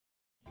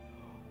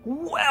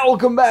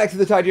Welcome back to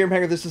the Titanium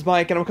Hanger. This is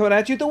Mike, and I'm coming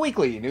at you with the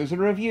weekly news and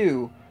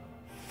review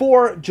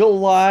for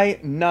July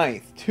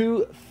 9th,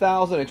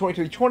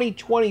 2023,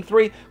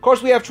 2023. Of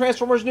course, we have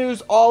Transformers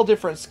news, all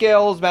different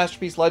scales,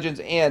 Masterpiece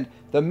Legends, and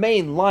the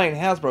main line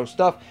Hasbro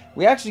stuff.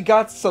 We actually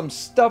got some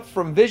stuff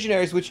from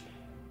Visionaries, which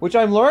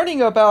I'm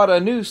learning about a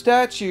new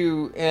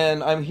statue,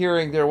 and I'm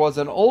hearing there was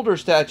an older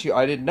statue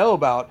I didn't know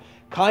about.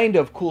 Kind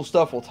of cool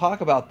stuff we'll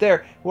talk about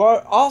there.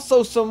 Well,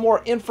 also some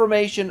more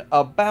information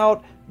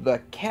about the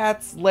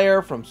Cat's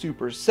Lair from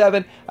Super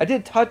 7. I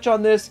did touch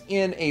on this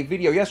in a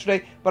video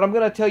yesterday, but I'm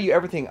going to tell you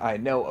everything I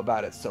know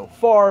about it so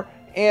far.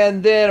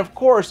 And then, of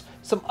course,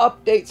 some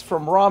updates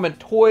from Ramen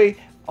Toy,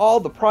 all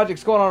the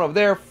projects going on over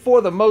there.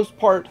 For the most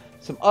part,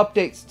 some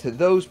updates to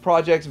those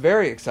projects.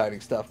 Very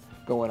exciting stuff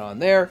going on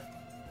there.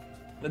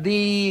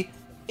 The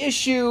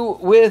issue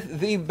with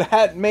the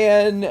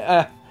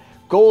Batman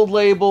Gold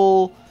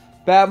Label,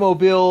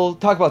 Batmobile,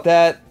 talk about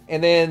that.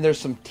 And then there's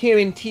some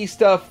Tmnt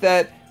stuff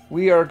that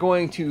we are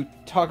going to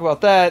talk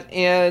about that,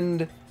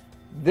 and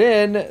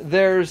then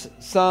there's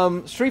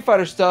some Street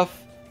Fighter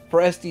stuff for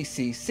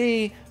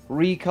SDCC,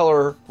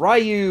 Recolor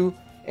Ryu,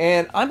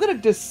 and I'm going to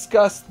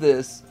discuss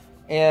this,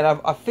 and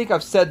I think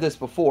I've said this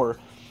before,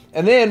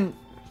 and then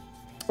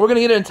we're going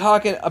to get into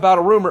talking about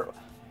a rumor.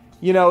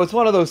 You know, it's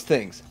one of those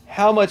things.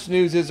 How much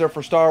news is there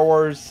for Star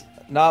Wars?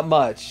 Not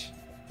much,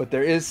 but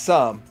there is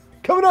some.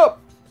 Coming up!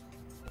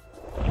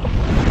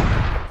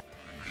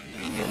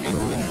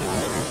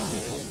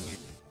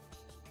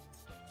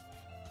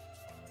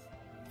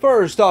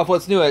 First off,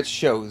 what's new at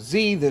Show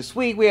Z this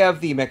week? We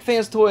have the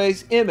McFans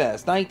Toys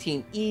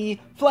MS-19E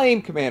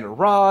Flame Commander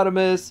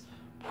Rodimus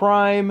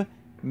Prime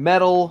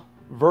Metal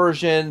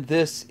version.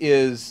 This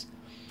is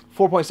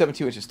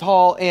 4.72 inches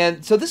tall,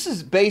 and so this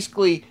is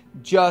basically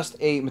just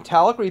a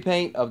metallic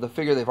repaint of the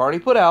figure they've already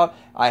put out.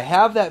 I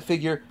have that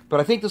figure, but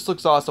I think this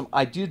looks awesome.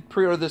 I did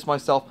pre-order this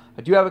myself.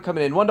 I do have it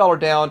coming in $1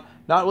 down.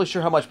 Not really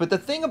sure how much, but the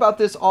thing about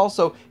this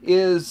also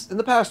is, in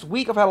the past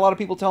week, I've had a lot of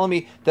people telling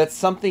me that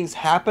something's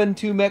happened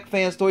to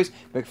McFans Toys.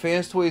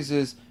 McFans Toys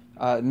is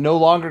no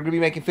longer going to be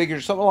making figures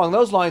or something along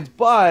those lines,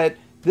 but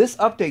this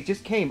update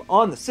just came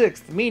on the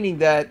 6th, meaning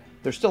that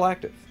they're still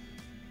active.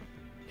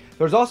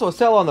 There's also a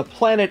sale on the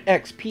Planet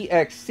X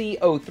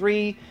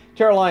PXC03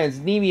 Terra Lions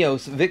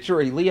Nemios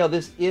Victory Leo.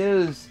 This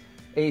is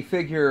a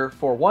figure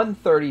for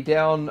 $130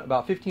 down,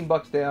 about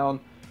 $15 down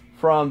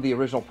from the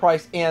original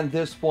price, and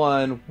this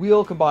one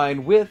will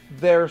combine with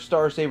their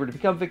Star Saber to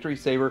become Victory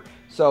Saber.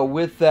 So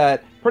with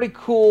that, pretty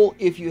cool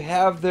if you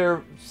have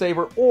their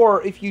Saber,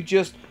 or if you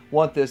just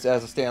want this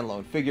as a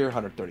standalone figure,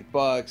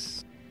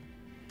 $130.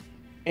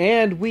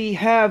 And we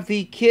have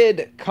the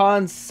Kid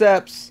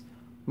Concepts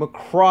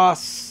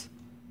Macross.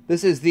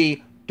 This is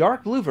the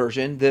dark blue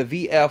version, the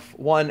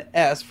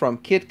VF1S from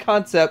Kid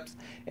Concepts,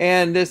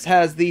 and this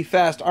has the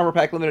Fast Armor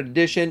Pack Limited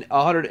Edition,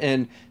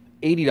 $180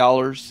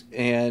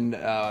 and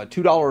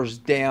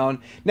 $2 down.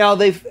 Now,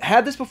 they've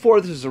had this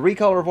before. This is a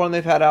recolor of one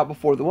they've had out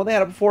before. The one they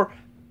had out before,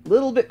 a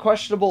little bit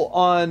questionable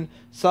on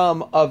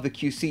some of the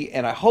QC,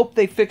 and I hope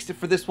they fixed it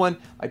for this one.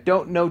 I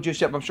don't know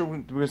just yet, but I'm sure we're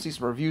going to see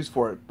some reviews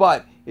for it.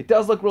 But it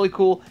does look really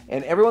cool,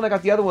 and everyone that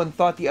got the other one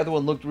thought the other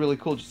one looked really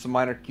cool, just some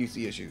minor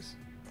QC issues.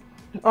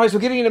 Alright, so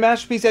getting into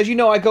Masterpiece, as you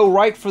know, I go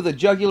right for the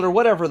jugular,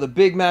 whatever the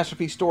big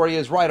Masterpiece story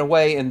is right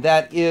away, and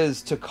that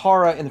is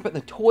Takara, and they're putting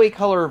the toy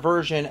color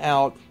version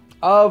out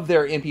of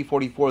their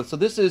MP44. So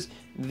this is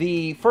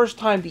the first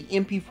time the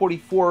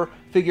MP44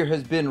 figure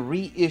has been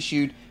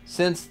reissued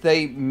since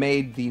they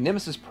made the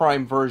Nemesis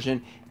Prime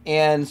version,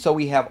 and so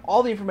we have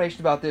all the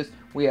information about this.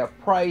 We have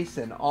price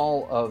and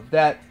all of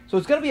that. So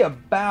it's going to be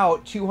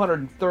about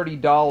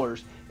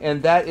 $230,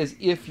 and that is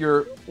if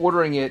you're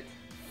ordering it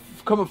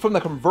coming from the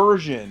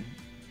conversion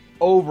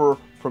over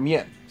from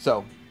yen.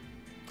 So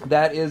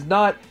that is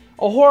not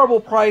a horrible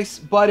price,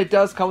 but it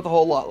does come with a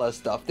whole lot less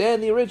stuff than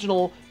the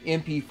original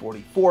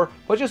MP44.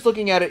 But just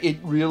looking at it, it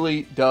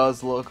really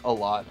does look a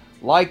lot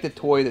like the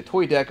toy. The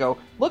toy deco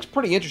looks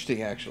pretty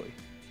interesting, actually.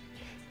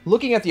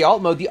 Looking at the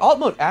alt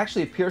mode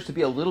actually appears to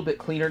be a little bit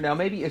cleaner. Now,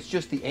 maybe it's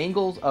just the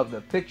angles of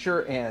the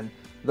picture and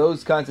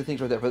those kinds of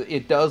things right there, but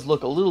it does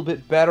look a little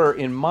bit better,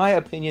 in my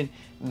opinion,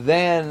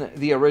 than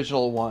the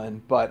original one.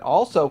 But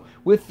also,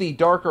 with the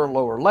darker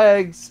lower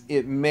legs,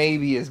 it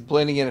maybe is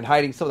blending in and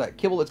hiding some of that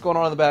kibble that's going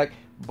on in the back,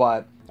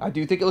 but I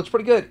do think it looks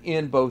pretty good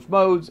in both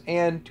modes,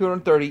 and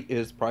 $230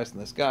 is the price on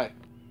this guy.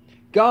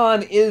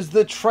 Gone is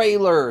the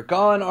trailer,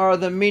 gone are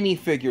the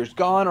minifigures,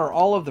 gone are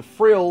all of the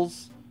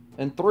frills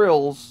and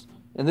thrills,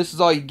 and this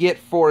is all you get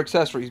for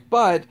accessories.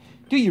 But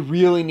do you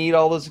really need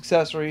all those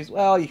accessories?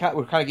 Well, we're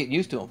kind of getting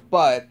used to them,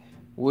 but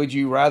would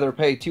you rather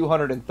pay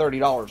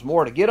 $230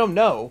 more to get them?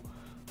 No.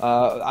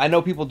 I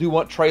know people do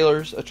want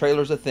trailers. A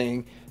trailer's a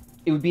thing.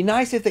 It would be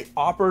nice if they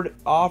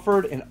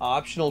offered an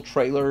optional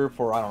trailer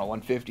for, I don't know,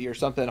 $150 or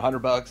something,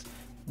 $100.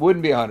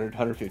 Wouldn't be $100,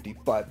 $150,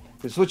 but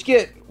this is what you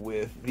get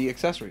with the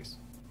accessories.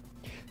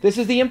 This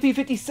is the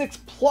MP56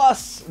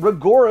 Plus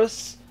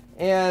Rigoris,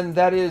 and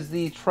that is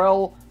the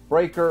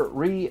Trailbreaker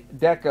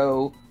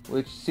Redeco,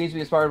 which seems to be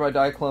inspired by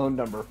Diaclone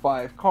number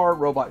 5 card,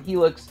 Robot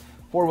Helix,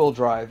 4-wheel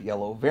drive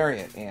yellow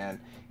variant, and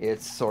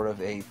it's sort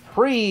of a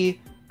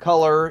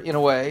pre-color in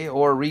a way,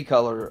 or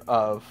recolor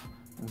of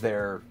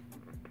their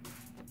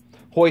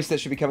hoist that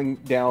should be coming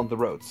down the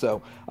road.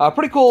 So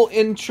pretty cool,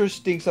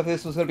 interesting stuff.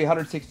 This was going to be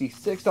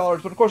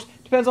 $166, but of course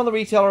depends on the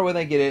retailer when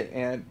they get it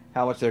and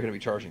how much they're going to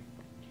be charging.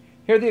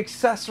 Here are the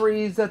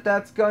accessories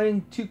that's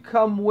going to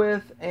come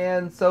with,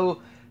 and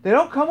so they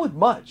don't come with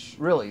much,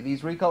 really.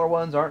 These recolor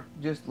ones aren't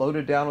just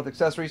loaded down with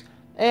accessories,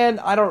 and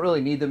I don't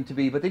really need them to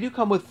be, but they do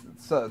come with,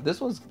 this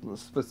one's a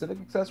specific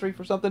accessory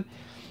for something.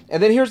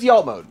 And then here's the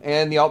alt mode,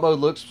 and the alt mode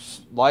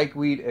looks like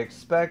we'd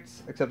expect,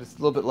 except it's a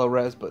little bit low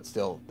res, but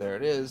still, there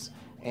it is.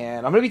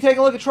 And I'm going to be taking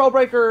a look at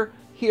Trailbreaker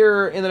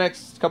here in the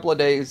next couple of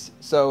days.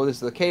 So this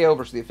is the KO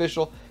versus the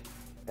official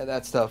and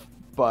that stuff.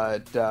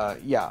 But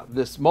yeah,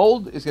 this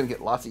mold is going to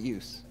get lots of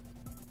use.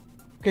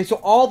 Okay, so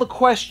all the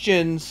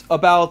questions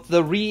about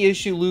the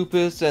reissue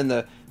Lupus and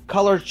the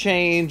color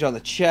change on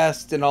the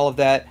chest and all of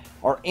that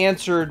are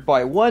answered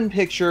by one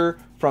picture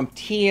from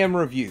TM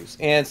Reviews.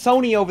 And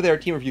Sony over there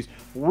at TM Reviews,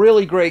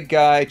 really great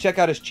guy. Check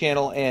out his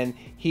channel, and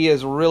he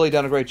has really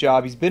done a great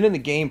job. He's been in the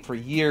game for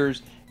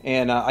years,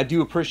 and I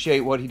do appreciate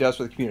what he does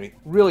for the community.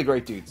 Really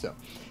great dude. So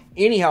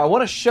anyhow, I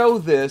want to show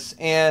this,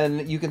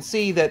 and you can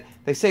see that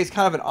they say it's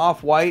kind of an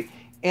off-white.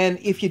 And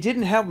if you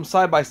didn't have them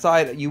side by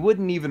side, you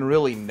wouldn't even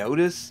really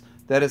notice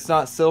that it's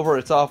not silver,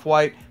 it's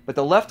off-white. But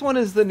the left one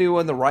is the new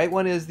one, the right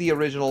one is the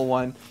original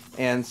one.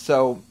 And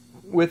so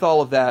with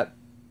all of that,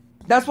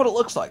 that's what it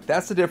looks like.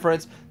 That's the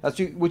difference. That's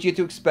what you get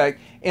to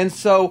expect. And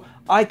so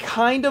I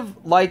kind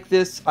of like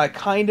this. I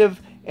kind of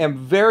am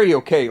very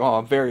okay. Oh,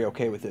 I'm very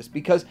okay with this,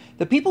 because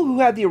the people who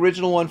had the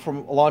original one from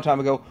a long time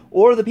ago,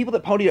 or the people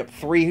that ponied up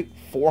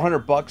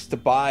 $300-400 to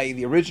buy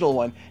the original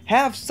one,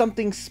 have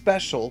something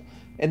special.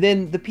 And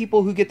then the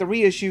people who get the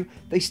reissue,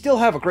 they still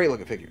have a great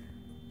looking figure,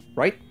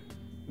 right?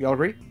 Y'all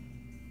agree?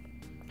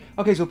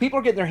 Okay, so people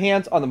are getting their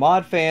hands on the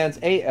Mod Fans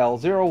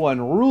AL01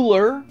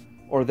 Ruler,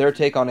 or their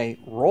take on a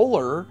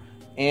roller,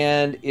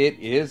 and it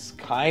is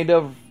kind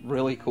of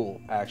really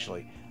cool,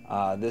 actually.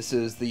 This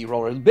is the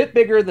roller. It's a bit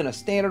bigger than a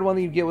standard one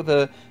that you'd get with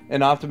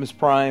an Optimus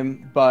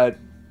Prime, but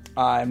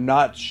I'm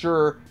not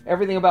sure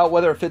everything about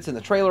whether it fits in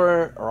the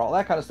trailer or all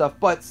that kind of stuff,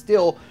 but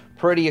still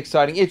pretty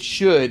exciting. They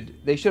should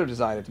have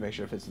designed it to make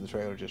sure it fits in the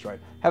trailer just right.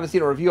 Haven't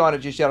seen a review on it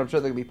just yet. I'm sure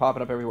they're going to be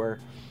popping up everywhere.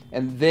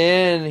 And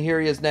then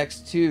here he is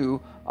next to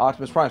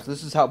Optimus Prime. So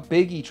this is how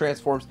big he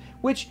transforms,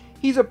 which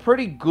he's a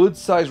pretty good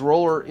size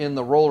roller in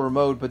the roller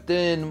mode, but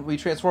then we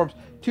transformed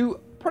to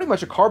pretty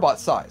much a Carbot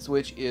size,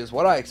 which is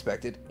what I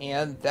expected.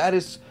 And that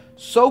is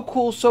so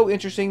cool, so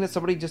interesting that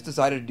somebody just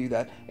decided to do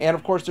that. And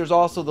of course, there's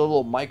also the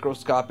little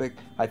microscopic,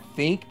 I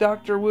think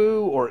Dr.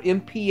 Wu or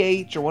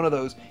MPH or one of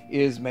those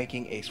is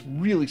making a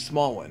really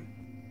small one.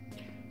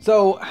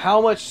 So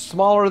how much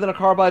smaller than a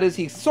Carbot is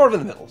he? Sort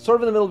of in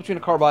the middle between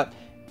a Carbot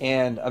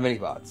and a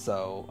Minibot.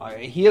 So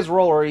he is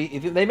roller.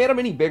 If they made him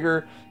any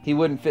bigger, he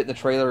wouldn't fit in the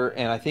trailer,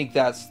 and I think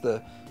that's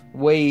the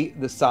way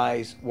the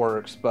size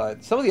works.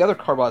 But some of the other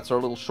Carbots are a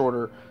little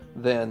shorter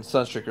than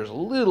Sunstreaker's, a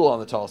little on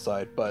the tall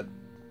side, but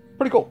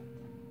pretty cool.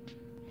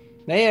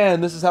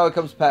 And this is how it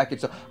comes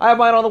packaged. So I have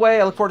mine on the way.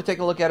 I look forward to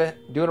taking a look at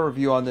it, doing a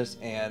review on this,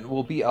 and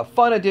will be a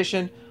fun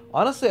addition.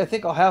 Honestly, I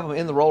think I'll have them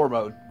in the roller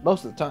mode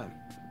most of the time.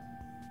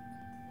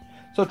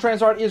 So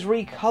Transart is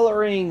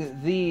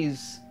recoloring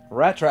these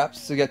rat traps.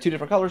 So you got two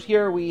different colors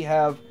here. We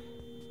have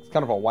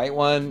kind of a white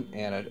one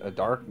and a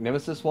dark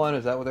Nemesis one.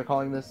 Is that what they're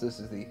calling this? This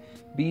is the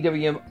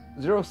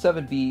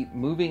BWM07B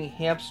Moving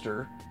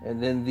Hamster,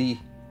 and then the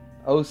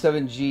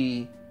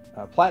 07G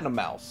Platinum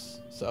Mouse.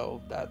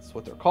 So that's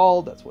what they're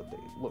called. That's what they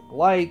look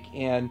like.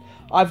 And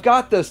I've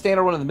got the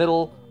standard one in the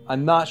middle.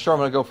 I'm not sure I'm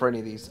going to go for any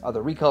of these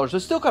other recolors. They're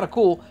still kind of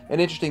cool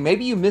and interesting.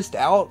 Maybe you missed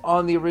out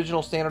on the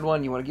original standard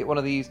one. You want to get one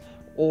of these,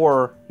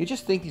 or you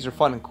just think these are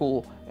fun and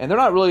cool. And they're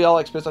not really all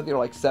expensive. I think they're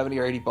like 70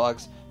 or 80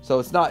 bucks. So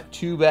it's not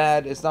too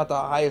bad. It's not the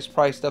highest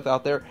price stuff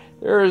out there.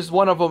 There is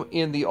one of them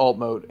in the alt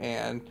mode.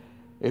 And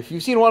if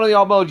you've seen one in the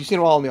alt mode, you've seen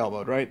them all in the alt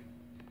mode, right?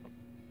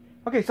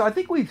 Okay, so I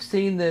think we've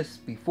seen this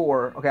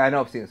before. Okay, I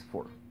know I've seen this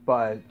before,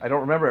 but I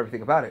don't remember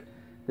everything about it.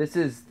 This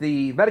is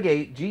the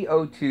Metagate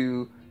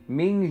G02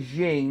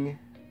 Mingjing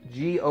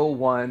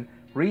G01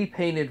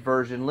 repainted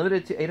version,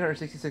 limited to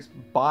 866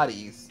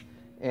 bodies.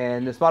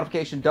 And this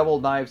modification,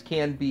 double knives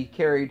can be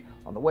carried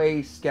on the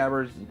waist,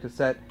 scabbards and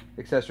cassette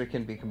accessory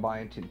can be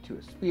combined into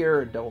a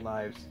spear, and double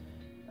knives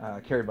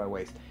carried by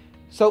waist.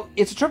 So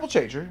it's a triple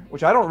changer,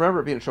 which I don't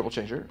remember it being a triple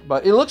changer,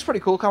 but it looks pretty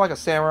cool, kind of like a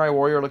samurai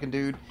warrior looking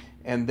dude.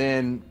 And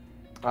then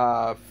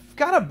got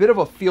a bit of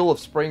a feel of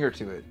Springer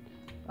to it,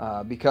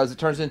 because it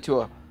turns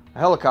into a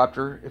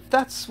helicopter, if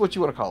that's what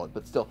you want to call it,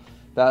 but still,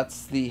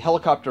 that's the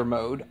helicopter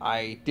mode.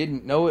 I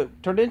didn't know it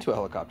turned into a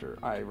helicopter.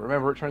 I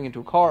remember it turning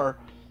into a car,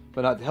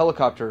 but not the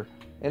helicopter.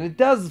 And it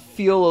does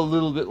feel a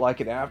little bit like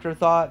an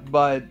afterthought,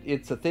 but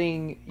it's a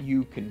thing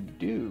you can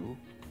do.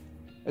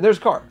 And there's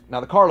a car. Now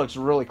the car looks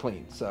really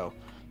clean, so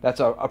that's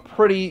a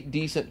pretty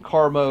decent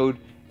car mode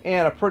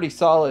and a pretty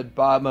solid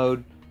bob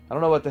mode. I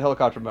don't know about the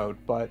helicopter mode,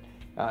 but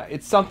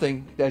it's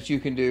something that you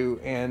can do.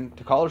 And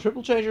to call it a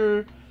triple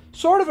changer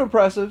sort of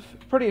impressive,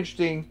 pretty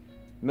interesting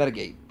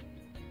metagate.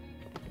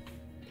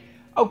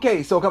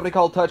 Okay, so a company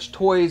called Touch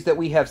Toys that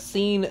we have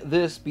seen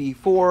this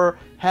before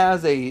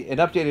has an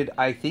updated,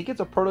 I think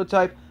it's a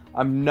prototype.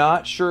 I'm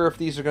not sure if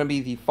these are going to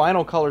be the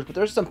final colors, but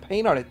there's some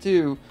paint on it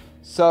too.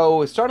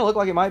 So it's starting to look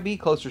like it might be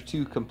closer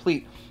to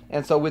complete.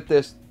 And so with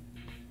this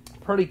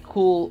pretty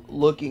cool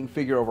looking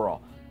figure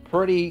overall,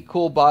 pretty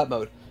cool bot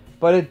mode,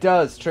 but it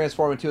does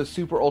transform into a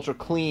super ultra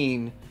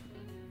clean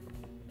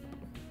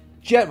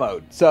jet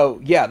mode. So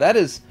yeah, that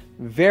is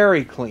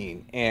very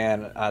clean,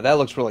 and that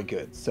looks really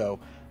good. So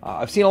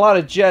I've seen a lot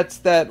of jets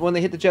that when they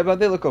hit the jet mode,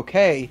 they look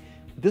okay.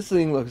 This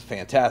thing looks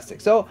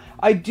fantastic. So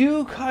I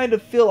do kind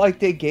of feel like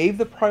they gave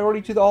the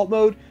priority to the alt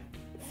mode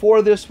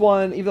for this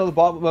one, even though the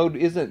bot mode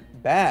isn't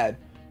bad.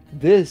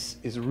 This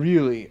is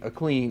really a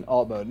clean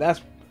alt mode, and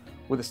that's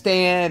with a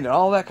stand and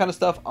all that kind of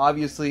stuff.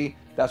 Obviously,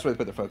 that's where they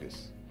put their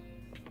focus.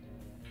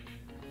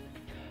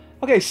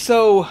 Okay,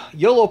 so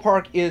YOLO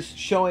Park is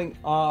showing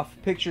off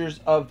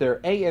pictures of their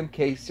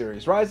AMK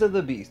series, Rise of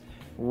the Beast,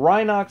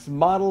 Rhinox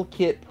model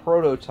kit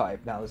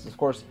prototype. Now, this is, of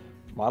course,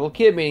 model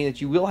kit, meaning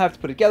that you will have to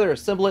put it together,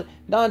 assemble it,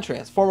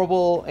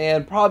 non-transformable,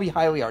 and probably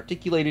highly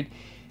articulated.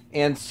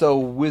 And so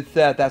with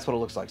that, that's what it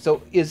looks like.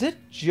 So is it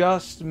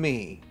just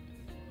me,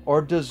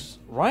 or does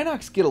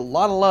Rhinox get a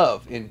lot of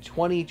love in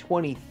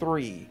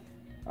 2023?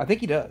 I think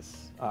he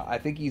does. I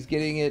think he's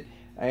getting it,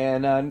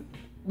 and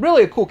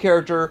really a cool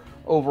character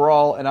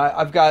overall. And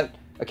I've got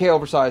a K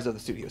oversize of the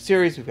Studio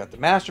Series. We've got the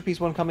Masterpiece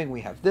one coming.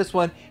 We have this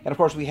one. And of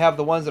course, we have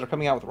the ones that are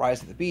coming out with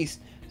Rise of the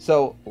Beast.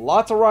 So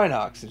lots of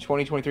Rhinox in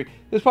 2023.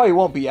 This probably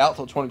won't be out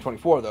till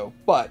 2024 though,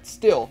 but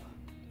still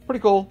pretty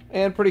cool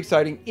and pretty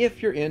exciting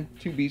if you're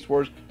into Beast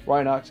Wars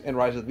Rhinox and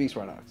Rise of the Beast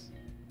Rhinox.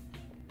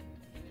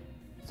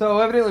 So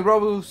evidently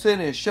Robosen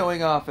is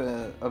showing off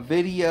a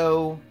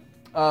video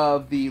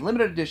of the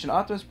limited edition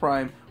Optimus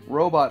Prime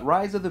Robot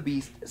Rise of the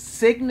Beast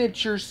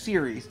Signature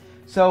Series.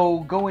 So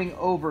going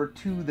over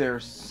to their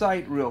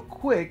site real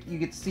quick, you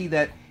get to see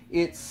that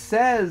it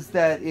says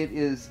that it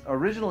is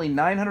originally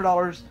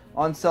 $900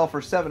 on sale for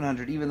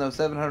 $700, even though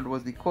 $700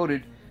 was the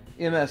quoted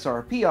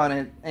MSRP on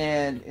it,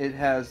 and it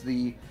has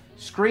the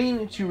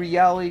screen to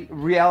reality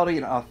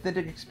and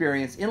authentic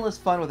experience, endless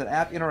fun with an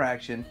app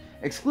interaction,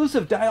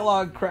 exclusive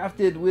dialogue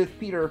crafted with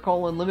Peter,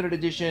 limited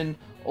edition,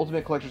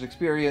 ultimate collector's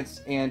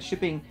experience, and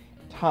shipping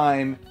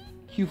time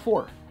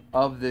Q4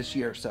 of this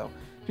year. So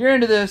if you're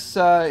into this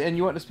and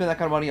you want to spend that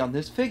kind of money on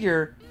this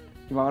figure,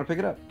 you might want to pick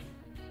it up.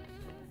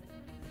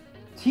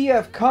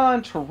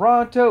 TFCon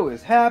Toronto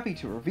is happy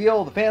to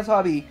reveal the Fans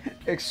Hobby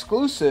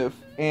exclusive,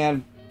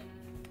 and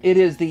it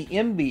is the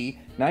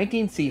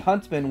MB-19C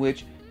Huntsman,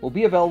 which will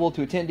be available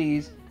to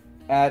attendees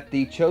at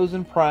the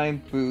Chosen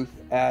Prime booth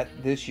at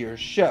this year's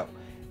show.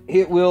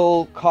 It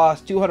will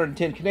cost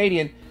 210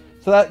 Canadian,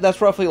 so that's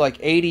roughly like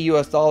 80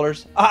 US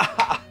dollars.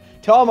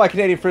 To all my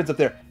Canadian friends up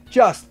there,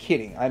 just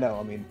kidding. I know,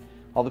 I mean,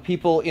 all the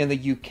people in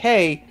the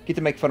UK get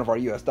to make fun of our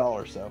US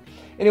dollars. So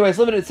anyways,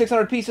 limited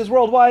 600 pieces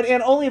worldwide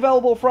and only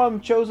available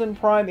from Chosen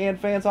Prime and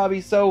Fans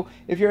Hobby. So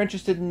if you're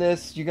interested in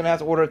this, you're going to have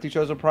to order it through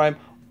Chosen Prime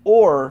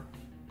or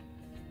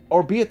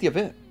be at the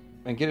event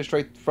and get it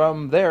straight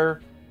from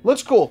there.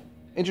 Looks cool.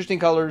 Interesting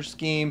colors,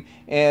 scheme,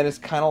 and it's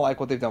kind of like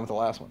what they've done with the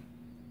last one.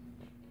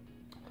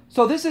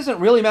 So this isn't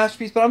really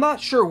Masterpiece, but I'm not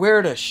sure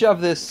where to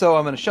shove this, so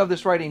I'm going to shove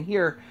this right in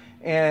here,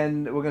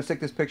 and we're going to stick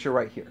this picture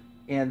right here.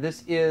 And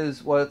this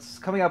is what's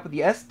coming up with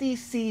the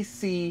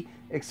SDCC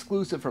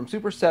exclusive from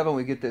Super 7.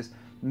 We get this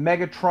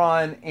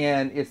Megatron,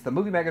 and it's the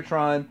movie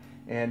Megatron,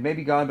 and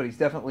maybe gone, but he's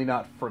definitely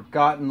not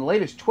forgotten. The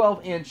latest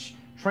 12-inch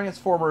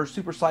Transformers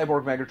Super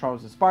Cyborg Megatron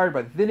was inspired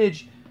by the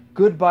vintage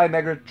Goodbye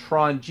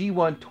Megatron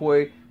G1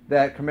 toy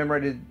that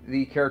commemorated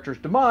the character's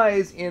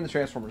demise in the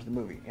Transformers the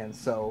movie. And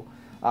so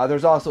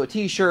there's also a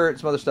t-shirt,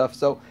 some other stuff.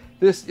 So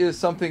this is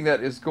something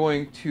that is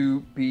going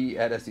to be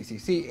at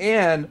SDCC,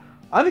 and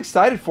I'm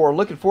excited for,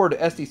 looking forward to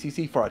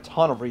SDCC for a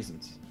ton of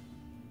reasons.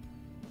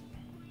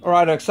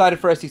 Alright, I'm excited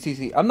for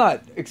SDCC. I'm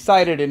not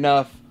excited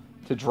enough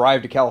to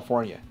drive to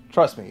California.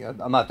 Trust me,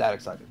 I'm not that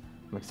excited.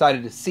 I'm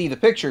excited to see the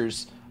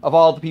pictures of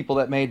all the people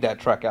that made that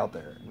trek out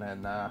there.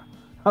 And I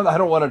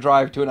don't want to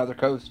drive to another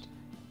coast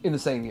in the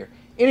same year.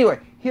 Anyway,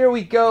 here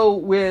we go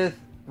with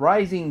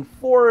Rising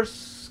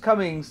Force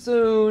coming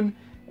soon,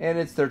 and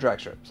it's their drag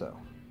strip. So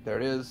there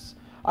it is.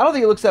 I don't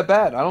think it looks that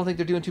bad. I don't think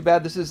they're doing too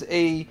bad. This is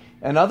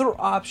another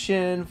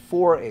option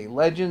for a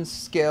Legends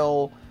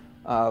scale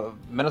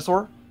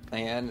Minosaur,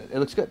 and it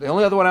looks good. The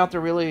only other one out there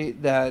really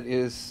that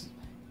is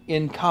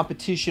in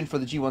competition for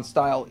the G1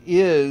 style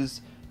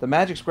is the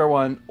Magic Square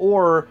one,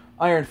 or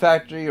Iron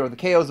Factory, or the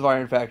KOs of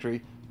Iron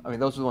Factory. I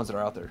mean, those are the ones that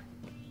are out there.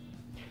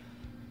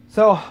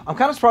 So I'm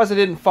kind of surprised I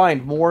didn't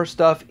find more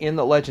stuff in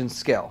the Legends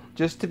scale.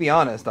 Just to be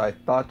honest, I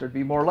thought there'd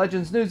be more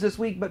Legends news this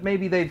week, but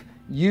maybe they've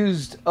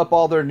used up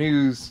all their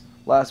news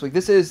last week.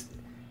 This is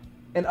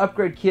an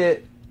upgrade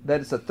kit that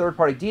is a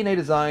third-party DNA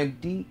design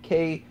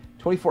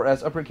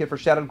DK24S upgrade kit for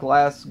Shattered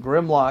Glass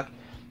Grimlock,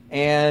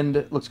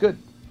 and looks good.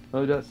 It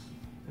really does.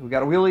 We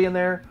got a wheelie in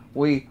there.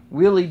 We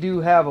really do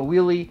have a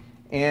wheelie,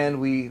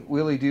 And we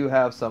really do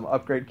have some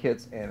upgrade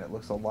kits, and it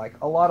looks like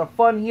a lot of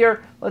fun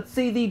here. Let's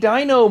see the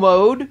Dino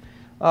mode.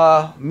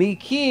 Me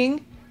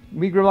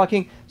Grimlock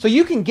King. So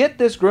you can get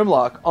this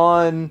Grimlock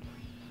on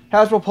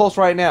Hasbro Pulse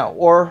right now,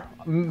 or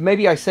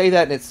maybe I say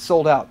that and it's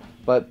sold out.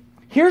 But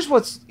here's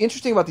what's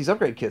interesting about these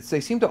upgrade kits.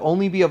 They seem to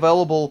only be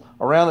available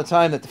around the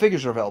time that the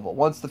figures are available.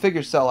 Once the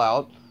figures sell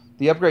out,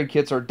 the upgrade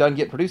kits are done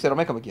getting produced, they don't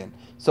make them again.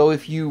 So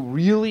if you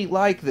really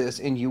like this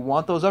and you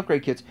want those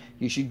upgrade kits,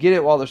 you should get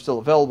it while they're still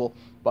available.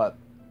 But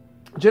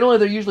generally,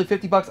 they're usually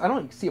 $50. I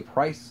don't see a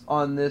price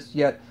on this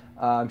yet.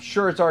 I'm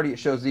sure it's already at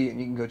Show Z, and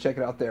you can go check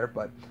it out there.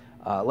 But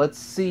let's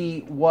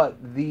see what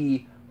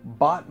the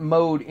bot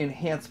mode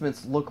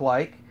enhancements look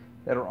like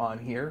that are on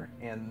here.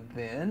 And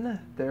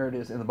then, there it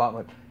is in the bot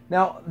mode.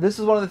 Now, this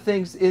is one of the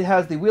things. It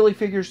has the wheelie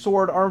figure,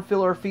 sword, arm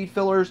filler, feet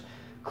fillers,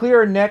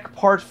 clear neck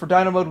parts for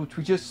Dino mode, which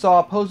we just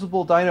saw,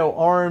 posable Dino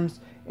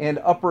arms, and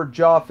upper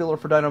jaw filler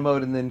for Dino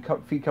mode, and then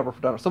feet cover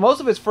for Dino. So most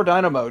of it's for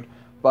Dino mode,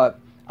 but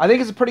I think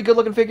it's a pretty good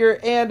looking figure,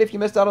 and if you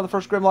missed out on the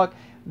first Grimlock,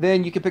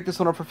 then you can pick this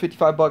one up for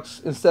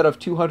 $55 instead of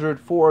 $200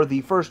 for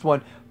the first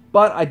one.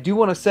 But I do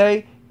want to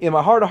say, in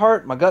my heart of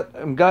heart, my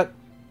gut,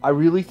 I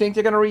really think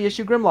they're going to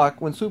reissue Grimlock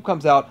when Swoop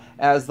comes out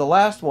as the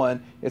last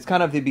one. It's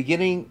kind of the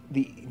beginning,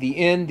 the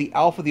end, the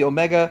alpha, the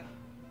omega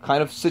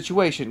kind of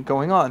situation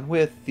going on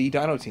with the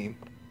Dino team.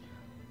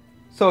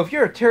 So if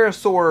you're a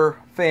Pterosaur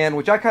fan,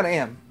 which I kind of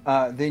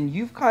am, then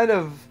you've kind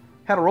of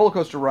had a roller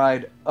coaster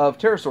ride of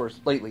Pterosaurs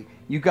lately.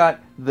 You got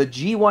the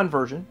G1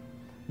 version,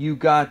 you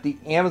got the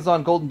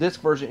Amazon Golden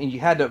Disc version, and you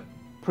had to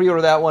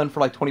pre-order that one for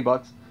like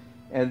 $20.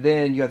 And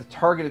then you have the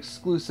Target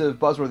exclusive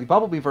Buzzworthy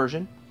Bumblebee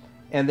version.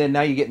 And then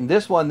now you're getting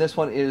this one. This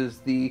one is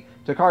the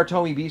Takara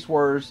Tomy Beast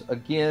Wars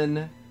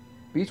again.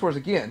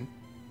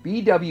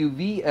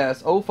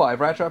 BWVS 05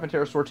 Rat Trap and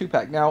Pterosaur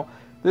 2-pack. Now,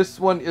 this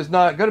one is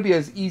not going to be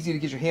as easy to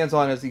get your hands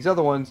on as these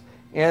other ones.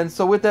 And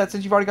so with that,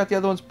 since you've already got the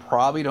other ones,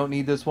 probably don't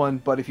need this one.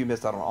 But if you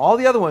missed out on all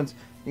the other ones,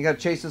 you got to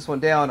chase this one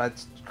down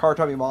at Takara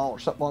Tomy Mall or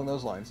something along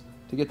those lines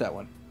to get that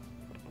one.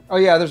 Oh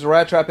yeah, there's a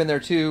Rat Trap in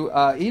there too.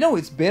 You know,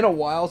 it's been a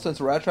while since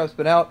the Rat Trap's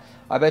been out.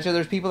 I bet you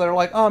there's people that are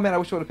like, oh man, I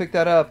wish I would have picked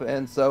that up.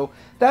 And so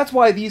that's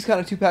why these kind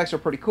of 2-packs are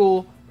pretty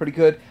cool, pretty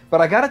good. But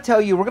I gotta tell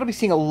you, we're gonna be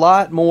seeing a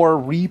lot more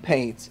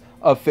repaints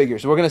of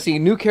figures. So we're gonna see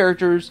new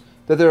characters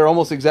that they're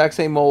almost exact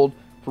same mold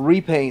for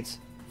repaints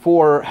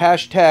for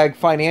hashtag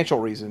financial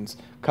reasons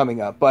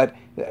coming up. But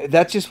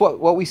that's just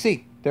what we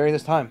see during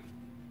this time.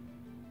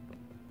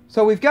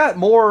 So we've got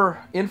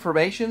more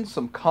information,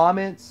 some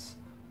comments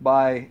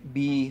by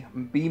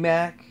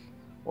BMac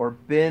or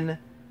Ben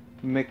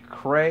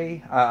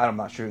McCrae. I'm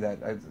not sure that.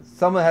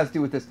 Someone has to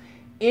do with this.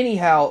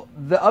 Anyhow,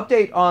 the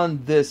update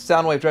on this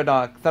Soundwave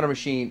Dreadnought Thunder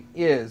Machine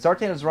is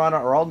Zartan and Zorana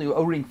are all new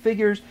O-Ring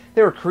figures.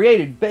 They were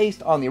created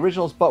based on the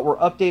originals, but were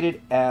updated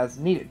as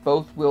needed.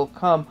 Both will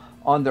come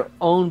on their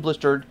own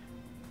blistered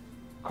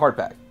card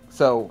pack.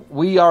 So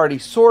we already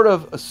sort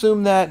of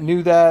assumed that,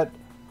 knew that,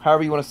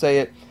 however you want to say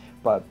it.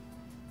 But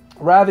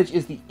Ravage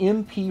is the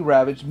MP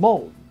Ravage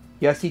mold.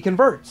 Yes, he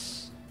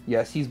converts.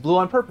 Yes, he's blue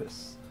on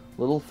purpose.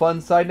 Little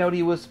fun side note,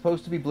 he was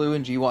supposed to be blue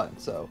in G1,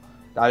 so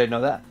I didn't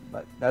know that,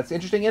 but that's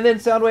interesting. And then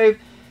Soundwave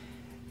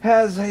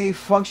has a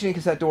functioning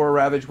cassette door.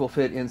 Ravage will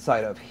fit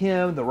inside of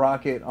him. The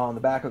rocket on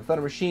the back of the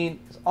Thunder Machine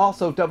is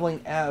also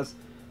doubling as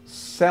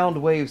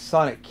Soundwave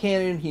Sonic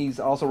Cannon. He's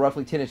also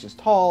roughly 10 inches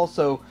tall,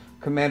 so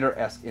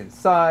Commander-esque in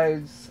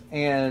size.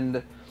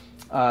 And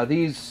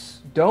these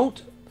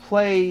don't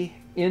play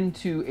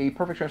into a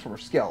perfect Transformer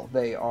scale.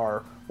 They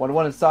are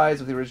 1-to-1 in size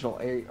with the original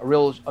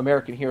real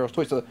American Heroes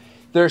toy. So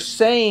they're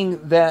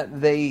saying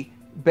that they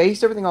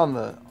based everything on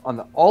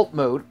the alt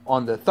mode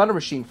on the Thunder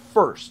Machine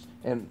first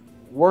and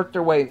worked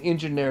their way and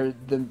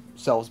engineered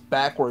themselves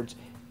backwards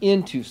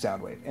into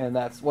Soundwave. And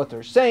that's what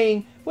they're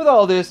saying with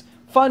all this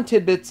fun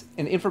tidbits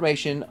and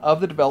information of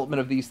the development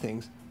of these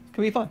things. It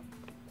can be fun.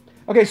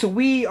 Okay, so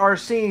we are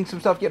seeing some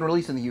stuff getting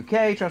released in the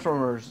UK.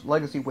 Transformers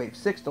Legacy Wave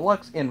 6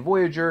 Deluxe and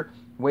Voyager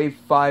Wave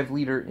 5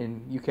 Leader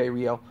in UK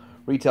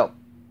retail.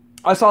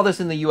 I saw this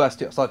in the US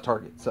too. I saw it at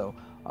Target. So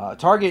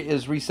Target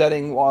is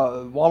resetting,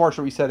 Walmart's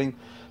resetting,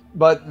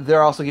 but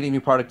they're also getting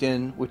new product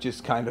in, which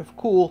is kind of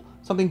cool.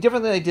 Something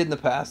different than they did in the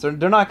past. They're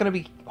not going to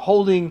be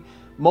holding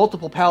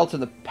multiple pallets in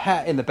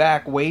the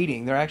back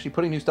waiting. They're actually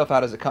putting new stuff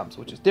out as it comes,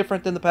 which is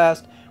different than the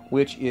past,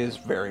 which is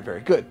very,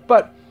 very good.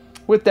 But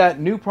with that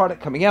new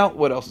product coming out,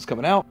 what else is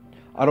coming out?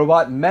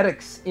 Autobot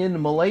Medics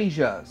in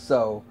Malaysia.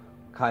 So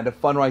kind of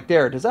fun right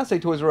there. Does that say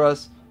Toys R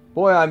Us?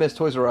 Boy, I miss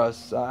Toys R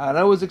Us. I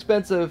know it was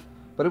expensive,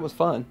 but it was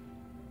fun.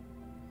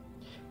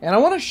 And I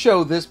want to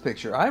show this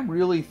picture. I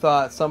really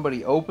thought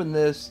somebody opened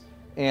this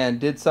and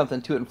did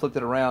something to it and flipped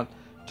it around.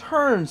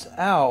 Turns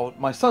out,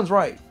 my son's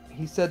right.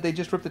 He said they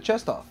just ripped the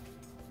chest off.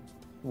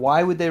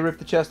 Why would they rip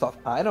the chest off?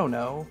 I don't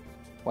know.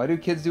 Why do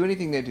kids do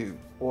anything they do?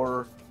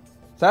 Or,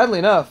 sadly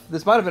enough,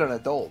 this might have been an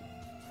adult.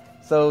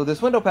 So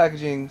this window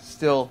packaging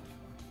still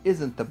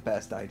isn't the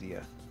best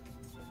idea.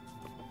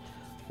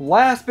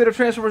 Last bit of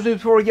Transformers news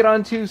before we get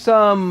on to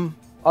some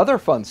other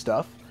fun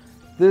stuff.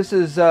 This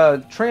is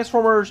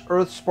Transformers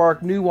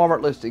Earthspark new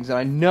Walmart listings, and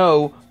I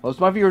know most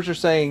of my viewers are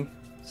saying,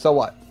 so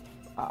what?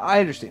 I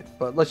understand,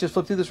 but let's just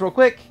flip through this real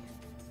quick.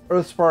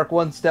 Earthspark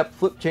one-step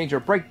flip changer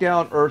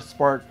breakdown,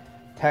 Earthspark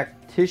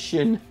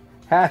tactician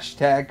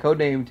hashtag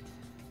codenamed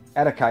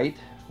Atacite,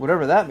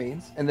 whatever that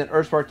means, and then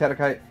Earthspark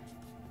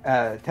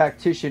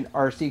tactician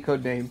RC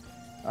codenamed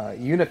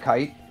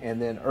Unikite,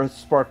 and then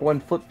Earthspark one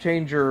flip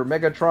changer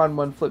Megatron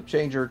one flip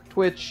changer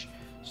Twitch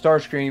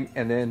Starscream,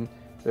 and then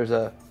there's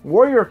a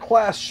Warrior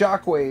class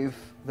Shockwave,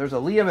 there's a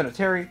Liam and a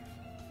Terry.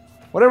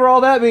 Whatever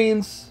all that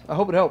means, I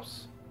hope it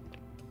helps.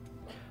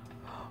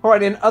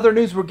 Alright, in other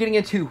news, we're getting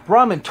into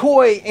Ramen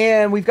Toy,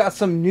 and we've got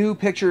some new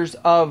pictures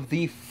of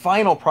the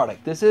final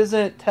product. This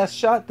isn't test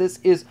shot, this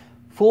is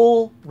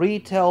full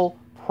retail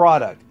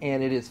product,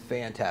 and it is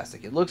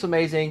fantastic. It looks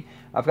amazing.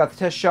 I've got the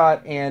test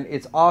shot, and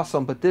it's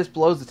awesome, but this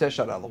blows the test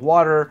shot out of the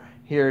water.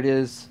 Here it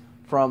is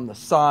from the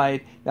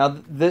side. Now,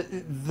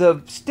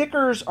 the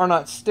stickers are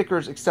not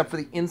stickers except for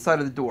the inside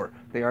of the door.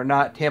 They are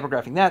not tamper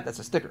graphing that. That's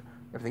a sticker.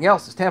 Everything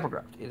else is tamper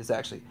graphed. It is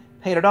actually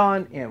painted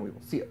on, and we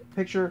will see a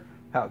picture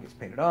how it gets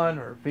painted on,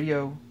 or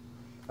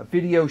a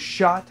video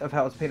shot of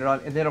how it's painted on.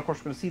 And then, of course,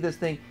 we're going to see this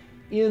thing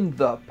in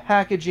the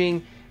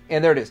packaging,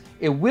 and there it is.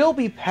 It will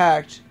be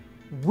packed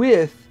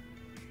with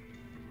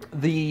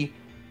the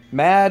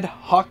Mad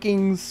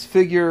Hawkins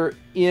figure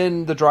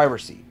in the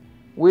driver's seat,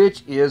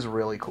 which is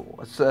really cool.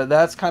 So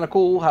that's kind of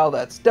cool how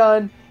that's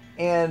done.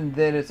 And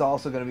then it's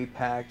also going to be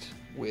packed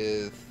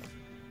with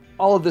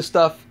all of this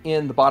stuff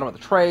in the bottom of the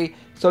tray.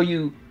 So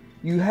you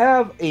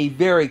have a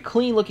very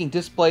clean looking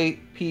display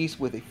piece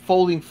with a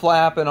folding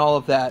flap and all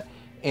of that,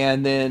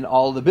 and then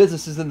all the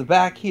businesses in the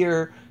back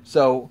here.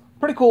 So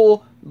pretty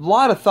cool. A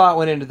lot of thought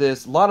went into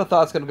this. A lot of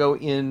thought's going to go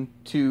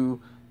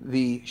into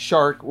the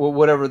shark, or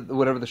whatever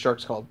the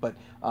shark's called, but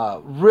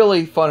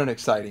really fun and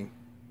exciting.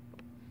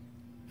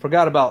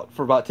 Forgot about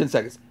for about 10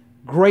 seconds.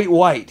 Great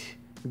White,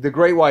 the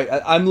Great White.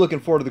 I'm looking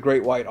forward to the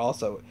Great White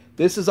also.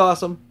 This is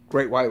awesome.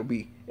 Great White will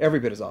be every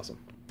bit as awesome.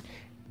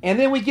 And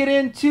then we get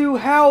into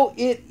how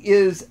it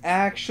is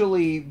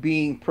actually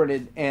being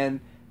printed, and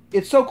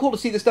it's so cool to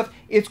see this stuff.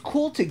 It's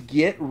cool to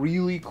get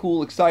really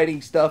cool,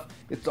 exciting stuff.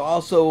 It's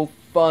also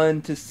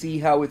fun to see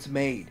how it's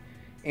made.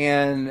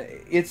 And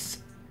it's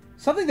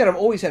something that I've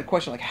always had a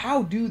question, like,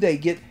 how do they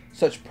get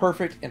such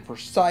perfect and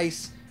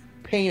precise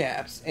paint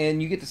apps?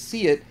 And you get to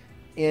see it,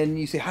 and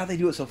you say, how do they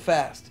do it so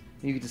fast?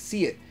 And you get to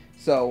see it.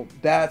 So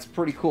that's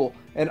pretty cool.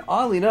 And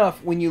oddly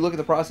enough, when you look at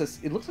the process,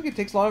 it looks like it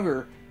takes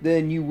longer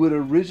than you would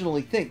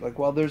originally think. Like,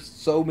 well, there's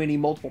so many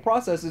multiple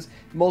processes,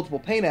 multiple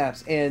paint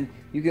apps, and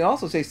you can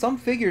also say some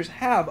figures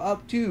have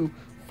up to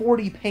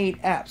 40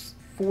 paint apps,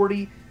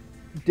 40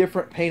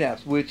 different paint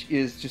apps, which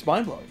is just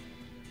mind-blowing.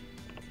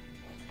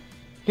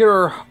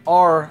 Here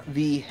are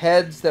the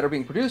heads that are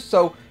being produced,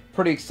 so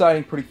pretty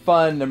exciting, pretty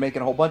fun. They're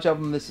making a whole bunch of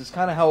them. This is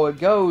kind of how it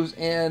goes,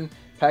 and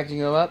packaging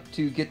them up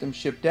to get them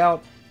shipped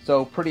out.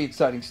 So pretty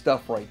exciting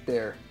stuff right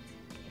there.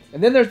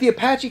 And then there's the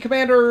Apache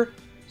Commander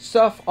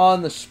stuff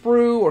on the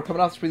sprue, or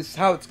coming off the sprue. This is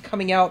how it's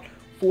coming out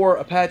for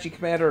Apache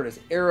Commander. It is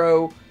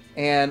Arrow,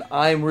 and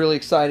I'm really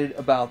excited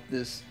about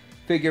this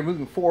figure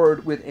moving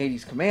forward with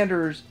 80s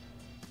Commanders.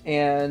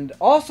 And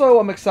also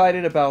I'm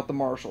excited about the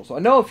Marshal. So I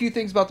know a few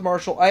things about the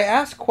Marshal. I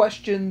ask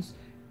questions,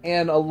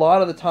 and a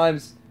lot of the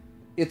times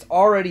it's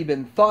already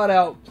been thought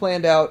out,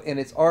 planned out, and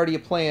it's already a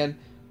plan.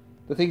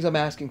 The things I'm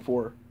asking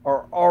for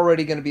are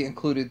already going to be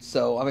included.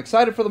 So I'm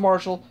excited for the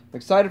Marshal. I'm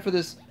excited for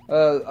this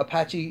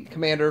Apache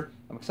Commander.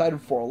 I'm excited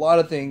for a lot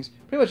of things.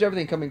 Pretty much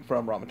everything coming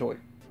from Ramen Toy.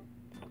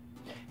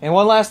 And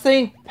one last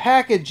thing,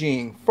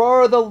 packaging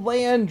for the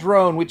Land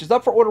Drone, which is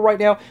up for order right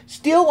now.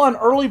 Still on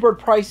early bird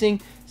pricing.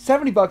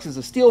 $70 is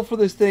a steal for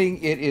this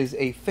thing. It is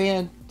a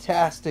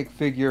fantastic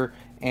figure,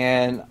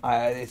 and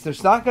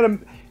there's not going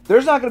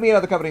to be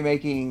another company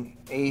making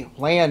a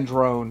Land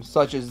Drone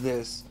such as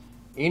this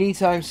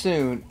anytime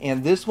soon.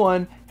 And this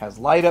one has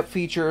light up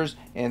features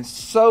and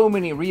so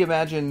many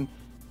reimagined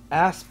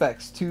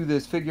aspects to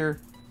this figure.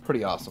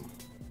 Pretty awesome.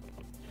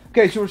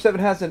 Okay, Super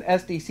 7 has an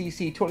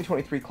SDCC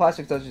 2023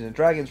 Classic Dungeons &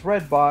 Dragons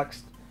Red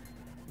Box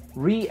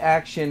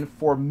Reaction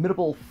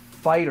Formidable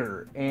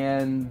Fighter,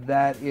 and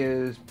that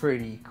is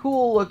pretty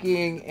cool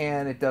looking,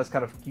 and it does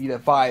kind of give you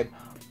that vibe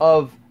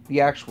of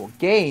the actual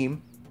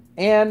game,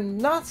 and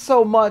not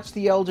so much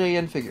the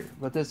LJN figure,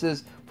 but this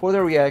is for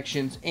their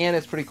reactions, and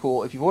it's pretty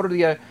cool. If you've ordered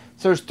the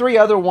so there's 3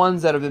 other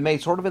ones that have been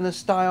made sort of in this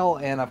style,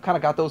 and I've kind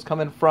of got those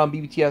coming from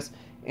BBTS,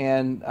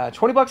 and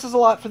 $20 is a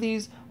lot for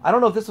these. I don't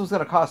know if this one's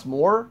going to cost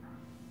more,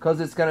 because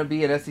it's going to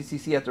be an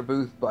SDCC at their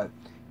booth, but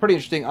pretty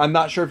interesting. I'm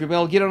not sure if you'll be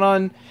able to get it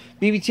on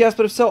BBTS,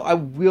 but if so, I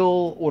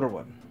will order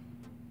one.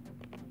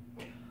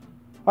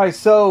 Alright,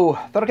 so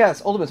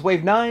Thundercats Ultimates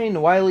Wave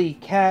 9, Wily,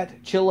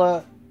 Cat,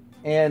 Chilla,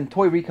 and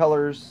toy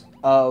recolors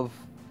of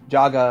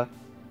Jaga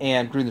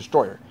and Green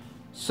Destroyer.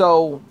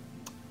 So,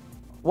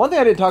 one thing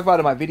I didn't talk about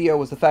in my video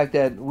was the fact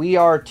that we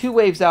are 2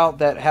 waves out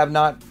that have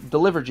not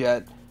delivered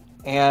yet,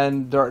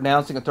 and they're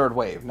announcing a 3rd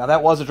wave. Now,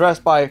 that was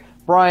addressed by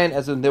Brian,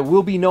 as in there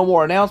will be no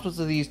more announcements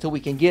of these till we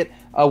can get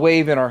a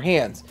wave in our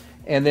hands.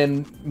 and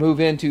then move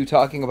into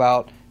talking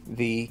about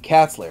the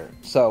Cat's Lair.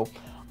 So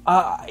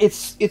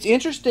it's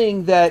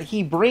interesting that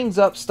he brings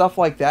up stuff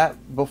like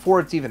that before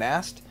it's even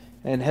asked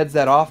and heads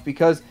that off,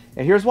 because,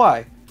 and here's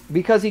why,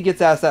 because he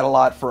gets asked that a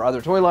lot for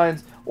other toy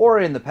lines or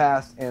in the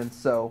past, and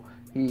so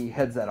he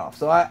heads that off.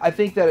 So I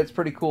think that it's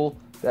pretty cool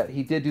that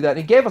he did do that. And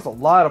he gave us a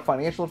lot of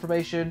financial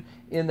information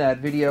in that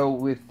video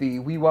with the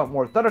We Want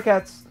More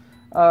Thundercats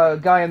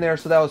guy in there,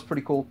 so that was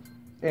pretty cool.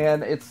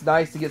 And it's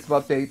nice to get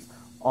some updates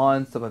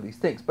on some of these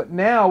things. But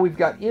now we've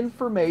got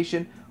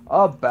information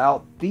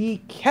about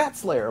the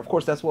Cat's Lair. Of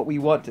course, that's what we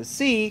want to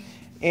see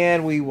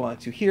and we want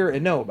to hear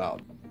and know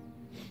about.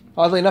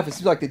 Oddly enough, it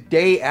seems like the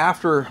day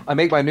after I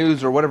make my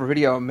news or whatever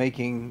video I'm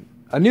making,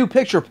 a new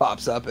picture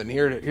pops up, and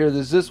here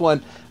there's this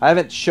one. I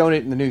haven't shown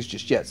it in the news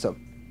just yet, so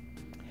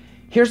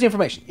here's the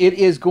information. It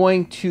is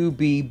going to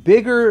be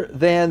bigger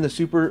than the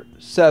Super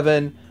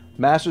 7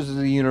 Masters of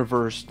the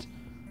Universe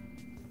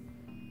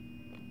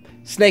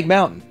Snake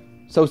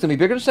Mountain. So it's going to be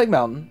bigger than Snake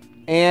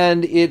Mountain,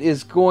 and it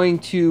is going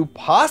to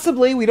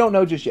possibly, we don't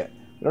know just yet.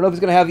 We don't know if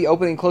it's going to have the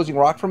opening and closing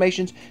rock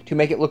formations to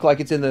make it look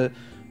like it's into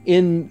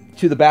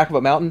the back of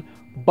a mountain.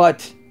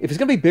 But if it's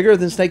going to be bigger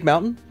than Snake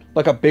Mountain,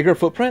 like a bigger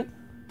footprint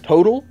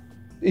total,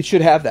 it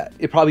should have that.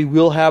 It probably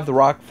will have the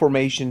rock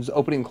formations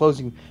opening and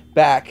closing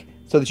back,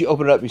 so that you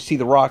open it up and you see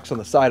the rocks on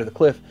the side of the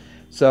cliff.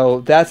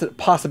 So that's a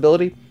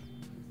possibility.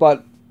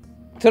 But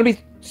it's going to be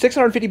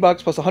 $650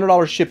 plus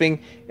 $100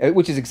 shipping,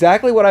 which is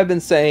exactly what I've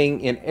been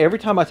saying. And every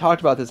time I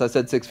talked about this, I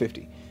said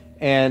 $650.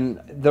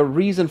 And the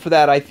reason for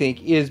that, I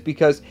think, is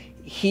because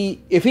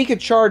if he could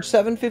charge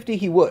 $750,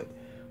 he would.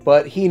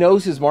 But he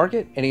knows his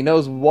market, and he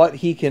knows what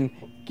he can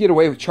get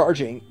away with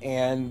charging,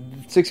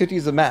 and $650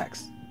 is the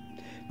max.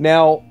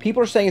 Now,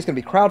 people are saying it's going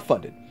to be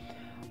crowdfunded.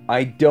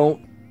 I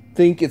don't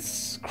think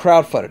it's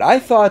crowdfunded. I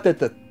thought that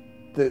the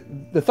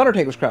Thunder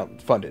Tank was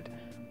crowdfunded,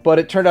 but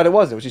it turned out it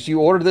wasn't. It was just you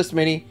order this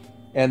many,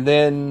 and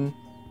then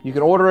you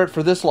can order it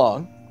for this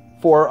long,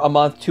 for a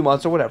month, 2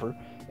 months, or whatever,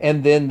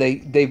 and then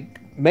they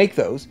make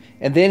those,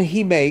 and then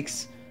he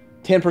makes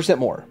 10%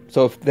 more.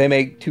 So if they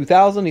make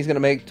 2,000, he's going to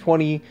make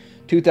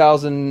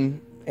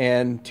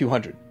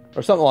 22,200,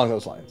 or something along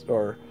those lines,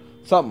 or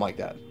something like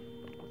that.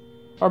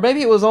 Or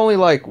maybe it was only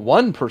like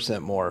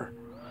 1% more.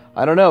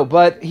 I don't know,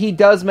 but he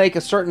does make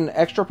a certain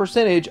extra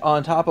percentage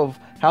on top of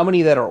how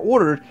many that are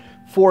ordered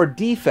for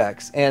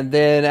defects, and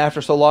then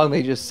after so long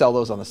they just sell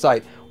those on the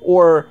site,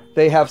 or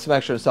they have some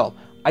extra to sell.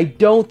 I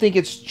don't think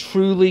it's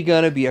truly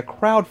going to be a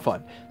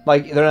crowdfund.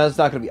 Like, it's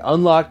not going to be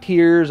unlocked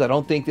tiers. I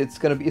don't think it's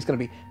going to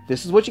be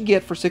this is what you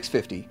get for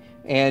 $650,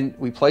 and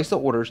we place the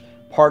orders.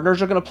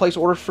 Partners are going to place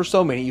orders for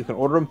so many. You can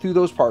order them through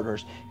those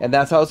partners, and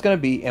that's how it's going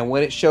to be. And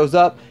when it shows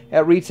up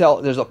at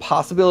retail, there's a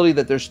possibility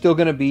that there's still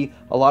going to be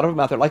a lot of them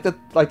out there. Like the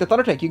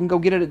Thunder Tank, you can go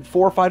get it at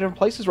 4 or 5 different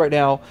places right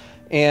now,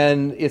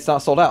 and it's not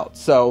sold out.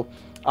 So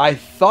I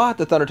thought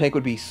the Thunder Tank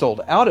would be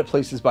sold out at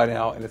places by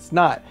now, and it's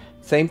not.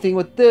 Same thing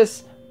with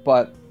this,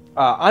 but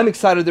I'm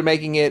excited they're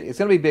making it. It's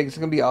going to be big. It's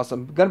going to be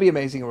awesome. It's going to be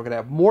amazing. We're going to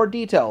have more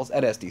details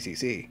at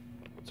SDCC.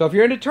 So if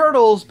you're into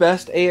Turtles,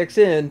 Best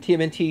AXN,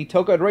 TMNT,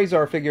 Toka, and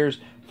Razor figures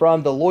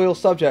from the Loyal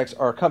Subjects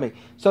are coming.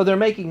 So they're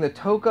making the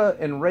Toka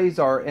and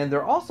Razor, and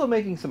they're also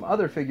making some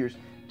other figures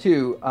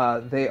too.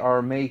 They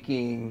are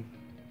making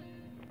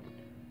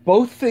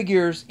both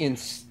figures in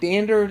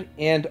standard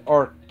and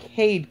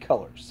arcade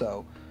colors.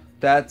 So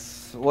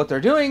that's what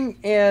they're doing,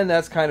 and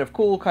that's kind of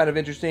cool, kind of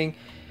interesting.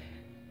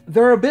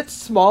 They're a bit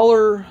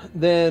smaller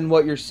than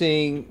what you're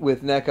seeing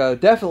with NECA,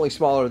 definitely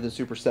smaller than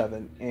Super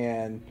 7,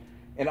 and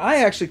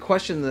I actually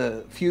question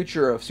the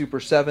future of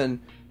Super 7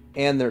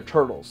 and their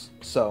Turtles.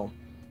 So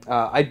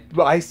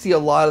I see a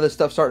lot of this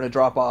stuff starting to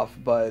drop off,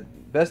 but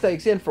Best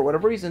AXN, for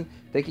whatever reason,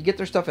 they can get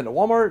their stuff into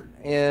Walmart,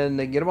 and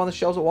they can get them on the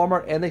shelves at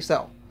Walmart, and they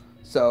sell.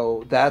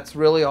 So that's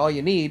really all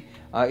you need.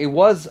 It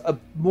was a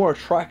more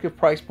attractive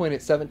price point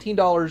at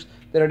 $17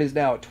 than it is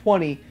now at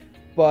 $20,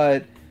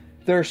 but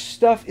their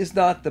stuff is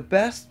not the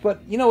best,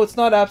 but it's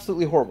not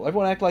absolutely horrible.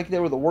 Everyone act like they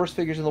were the worst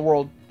figures in the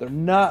world. They're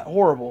not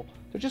horrible.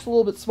 They're just a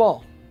little bit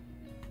small.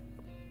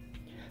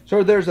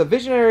 So there's a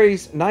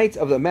Visionaries Knights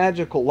of the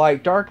Magical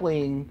Light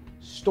Darkling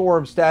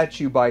Storm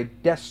statue by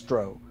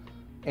Destro,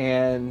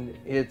 and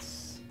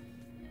it's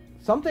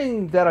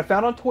something that I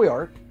found on Toy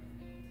Art,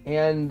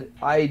 and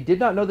I did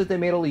not know that they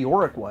made a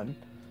Leoric one,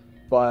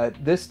 but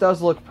this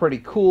does look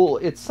pretty cool.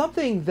 It's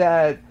something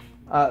that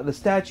the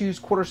statues,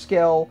 quarter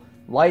scale,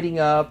 lighting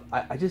up,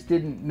 I just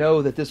didn't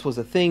know that this was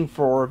a thing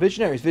for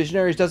Visionaries.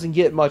 Visionaries doesn't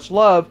get much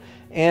love,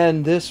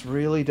 and this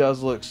really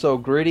does look so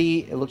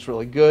gritty. It looks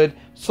really good.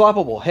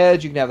 Swappable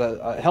heads. You can have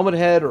a helmet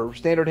head or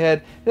standard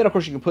head. Then, of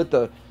course, you can put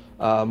the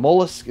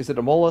mollusk. Is it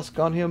a mollusk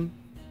on him?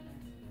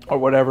 Or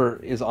whatever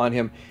is on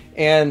him.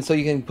 And so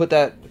you can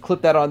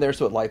clip that on there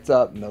so it lights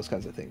up and those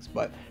kinds of things.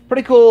 But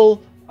pretty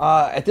cool.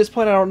 At this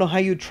point, I don't know how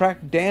you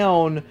track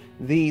down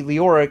the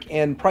Leoric,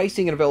 and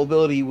pricing and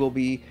availability will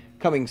be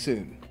coming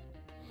soon.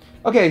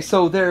 Okay,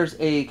 so there's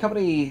a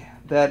company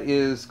that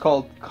is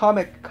called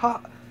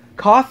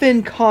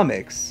Coffin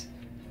Comics,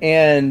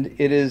 and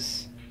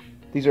these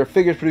are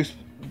figures produced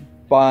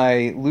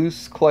by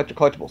Loose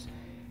Collectibles.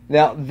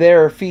 Now,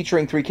 they're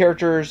featuring 3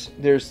 characters.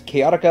 There's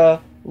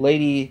Chaotica,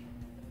 Lady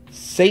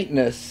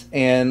Satanus,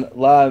 and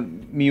La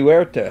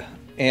Muerte.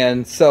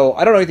 And so,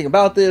 I don't know anything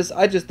about this.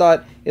 I just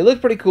thought it looked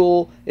pretty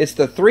cool. It's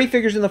the 3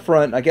 figures in the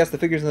front. I guess the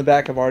figures in the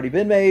back have already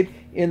been made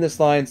in this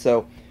line.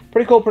 So,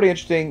 pretty cool, pretty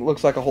interesting.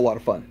 Looks like a whole lot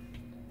of fun.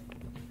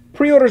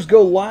 Pre-orders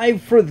go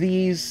live for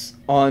these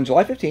on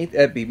July 15th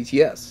at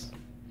BBTS.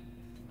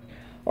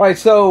 Alright,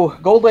 so,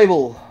 Gold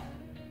Label,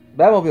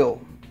 Batmobile,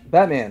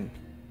 Batman,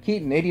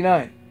 Keaton,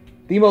 89.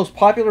 The most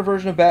popular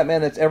version of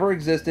Batman that's ever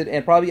existed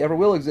and probably ever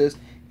will exist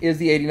is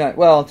the 89.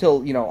 Well,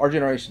 until, our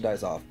generation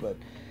dies off. But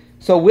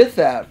so with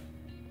that,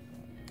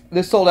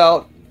 this sold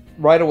out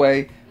right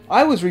away.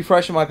 I was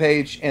refreshing my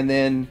page and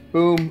then,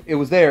 boom, it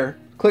was there.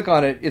 Click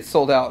on it, it's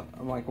sold out.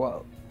 I'm like,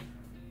 well,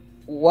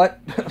 what?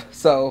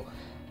 So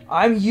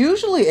I'm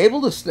usually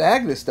able to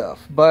snag this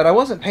stuff, but I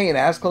wasn't paying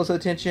as close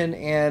attention,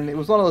 and it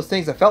was one of those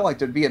things I felt like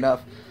there'd be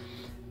enough.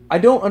 I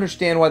don't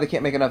understand why they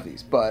can't make enough of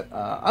these, but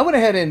I went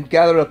ahead and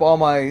gathered up all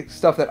my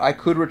stuff that I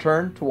could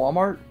return to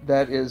Walmart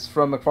that is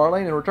from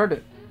McFarlane and returned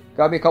it.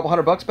 Got me a couple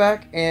 $100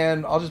 back,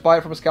 and I'll just buy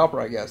it from a scalper,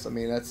 I guess. I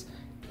mean, that's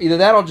either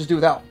that or I'll just do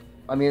without.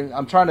 I mean,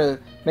 I'm trying to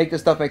make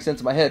this stuff make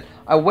sense in my head.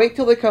 I wait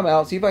till they come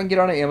out, see if I can get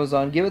on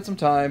Amazon, give it some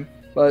time,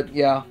 but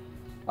yeah.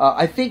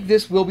 I think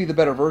this will be the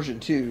better version,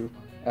 too.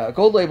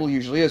 Gold Label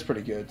usually is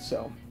pretty good,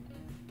 so.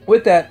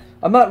 With that,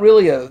 I'm not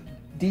really a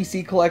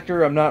DC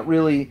collector. I'm not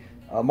really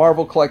a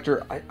Marvel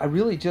collector. I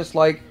really just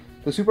like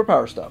the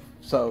superpower stuff.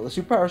 So, the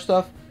superpower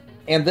stuff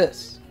and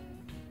this.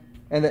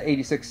 And the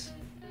 86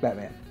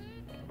 Batman.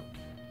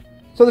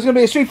 So, there's going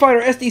to be a Street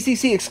Fighter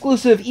SDCC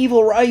exclusive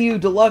Evil Ryu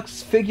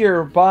Deluxe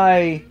figure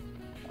by,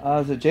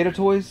 is it Jada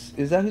Toys?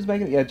 Is that who's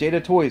making it? Yeah,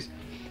 Jada Toys.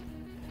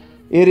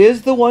 It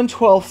is the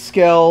 1/12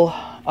 scale.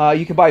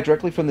 You can buy it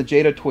directly from the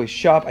Jada Toys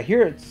shop. I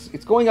hear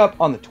it's going up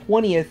on the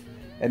 20th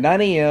at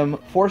 9 a.m.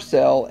 for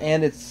sale,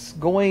 and it's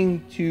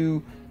going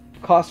to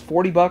cost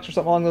 $40 or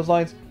something along those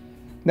lines.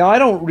 Now, I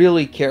don't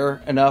really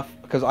care enough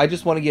because I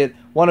just want to get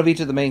one of each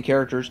of the main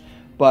characters,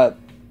 but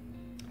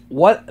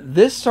what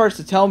this starts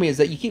to tell me is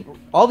that you keep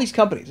all these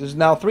companies. There's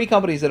now 3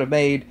 companies that have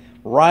made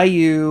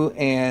Ryu,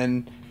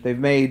 and they've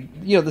made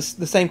the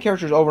same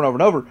characters over and over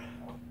and over.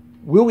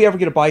 Will we ever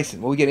get a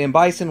Bison? Will we get M.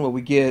 Bison? Will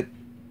we get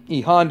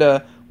E.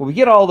 Honda? Will we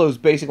get all those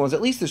basic ones?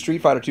 At least the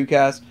Street Fighter 2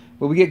 cast.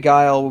 Will we get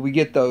Guile? Will we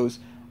get those?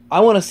 I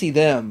want to see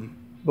them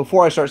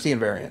before I start seeing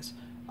variants.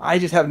 I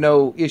just have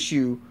no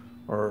issue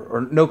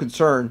or no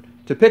concern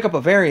to pick up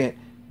a variant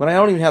when I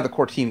don't even have the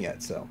core team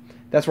yet. So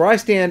that's where I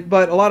stand.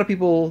 But a lot of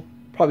people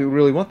probably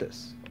really want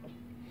this.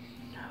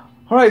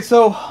 All right,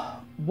 so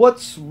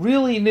what's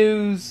really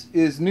news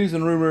is news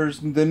and rumors.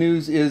 The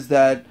news is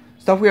that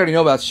stuff we already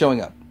know about is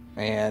showing up.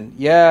 And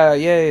yeah,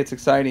 yay, it's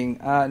exciting.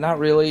 Not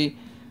really.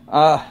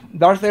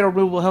 Darth Vader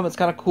removable helmet's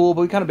kind of cool,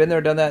 but we kind of been there,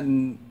 done that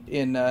in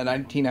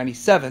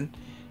 1997.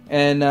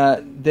 And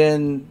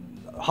then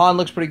Han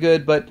looks pretty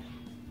good, but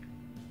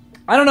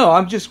I don't know.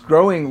 I'm just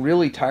growing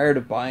really tired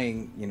of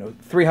buying,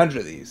 300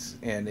 of these.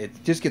 And it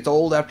just gets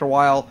old after a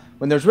while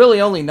when there's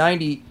really only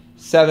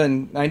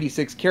 97,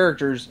 96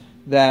 characters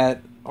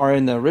that are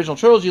in the original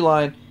trilogy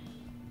line.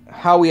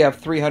 How we have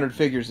 300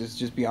 figures is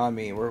just beyond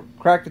me. We're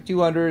cracked at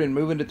 200 and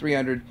moving to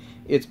 300.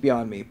 It's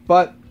beyond me.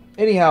 But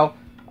anyhow,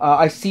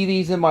 I see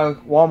these in my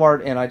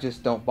Walmart and I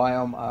just don't buy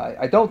them.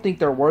 I don't think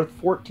they're worth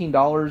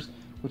 $14,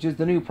 which is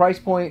the new price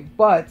point.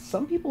 But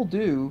some people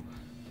do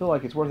feel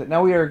like it's worth it.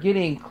 Now we are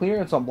getting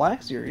clearance on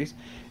Black Series.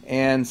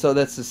 And so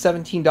that's the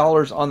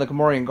 $17 on the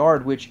Gamorrean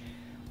Guard, which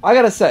I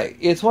gotta say,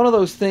 it's one of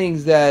those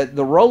things that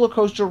the roller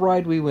coaster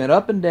ride we went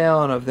up and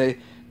down of they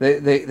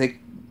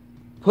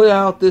put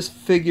out this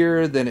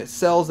figure, then it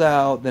sells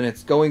out, then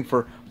it's going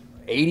for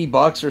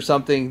 $80 or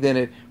something, then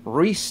it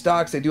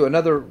restocks, they do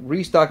another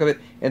restock of it,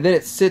 and then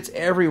it sits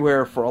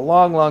everywhere for a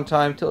long, long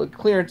time till it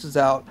clearances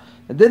out,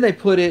 and then they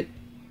put it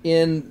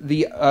in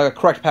the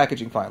correct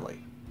packaging finally.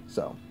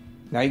 So,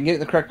 now you can get it in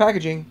the correct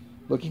packaging,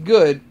 looking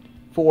good,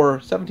 for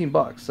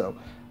 $17. So,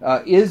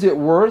 is it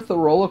worth the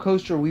roller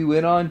coaster we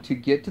went on to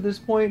get to this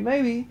point?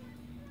 Maybe.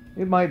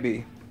 It might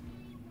be.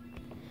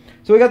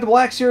 So we got the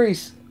Black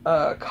Series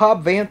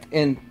Cobb Vanth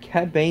and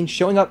Cad Bane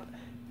showing up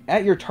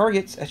at your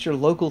Targets, at your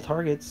local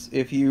Targets,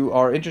 if you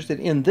are interested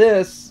in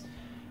this.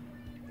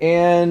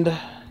 And,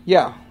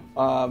 yeah,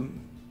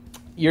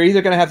 you're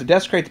either going to have to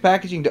desecrate the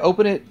packaging to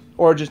open it,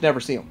 or just never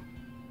see them.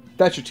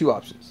 That's your 2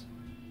 options.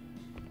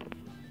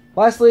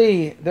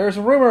 Lastly, there's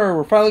a rumor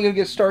we're finally going to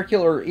get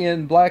Starkiller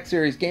in Black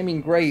Series Gaming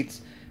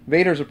Greats,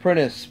 Vader's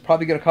Apprentice.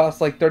 Probably going to cost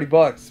like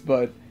 $30,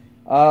 but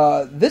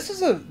this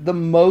is the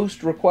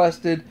most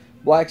requested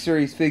Black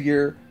Series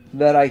figure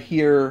that I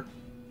hear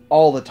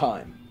all the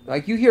time.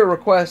 Like, you hear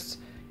requests,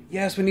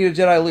 yes, we need a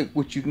Jedi Luke,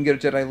 which you can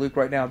get a Jedi Luke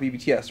right now at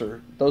BBTS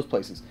or those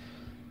places.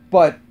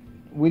 But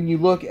when you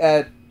look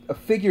at a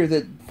figure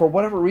that, for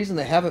whatever reason,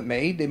 they haven't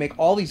made, they make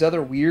all these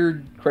other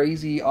weird,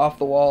 crazy,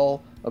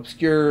 off-the-wall,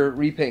 obscure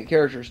repaint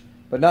characters,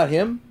 but not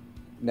him.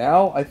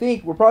 Now, I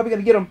think we're probably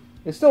going to get him.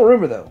 It's still a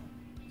rumor, though.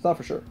 It's not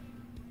for sure.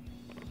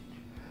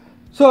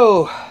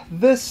 So,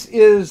 this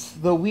is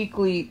the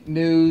weekly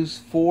news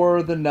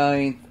for the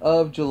 9th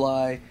of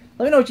July.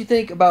 Let me know what you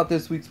think about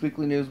this week's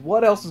weekly news.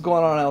 What else is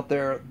going on out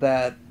there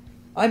that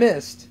I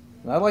missed?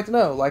 And I'd like to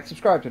know. Like,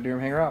 subscribe to Doom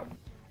Hanger out.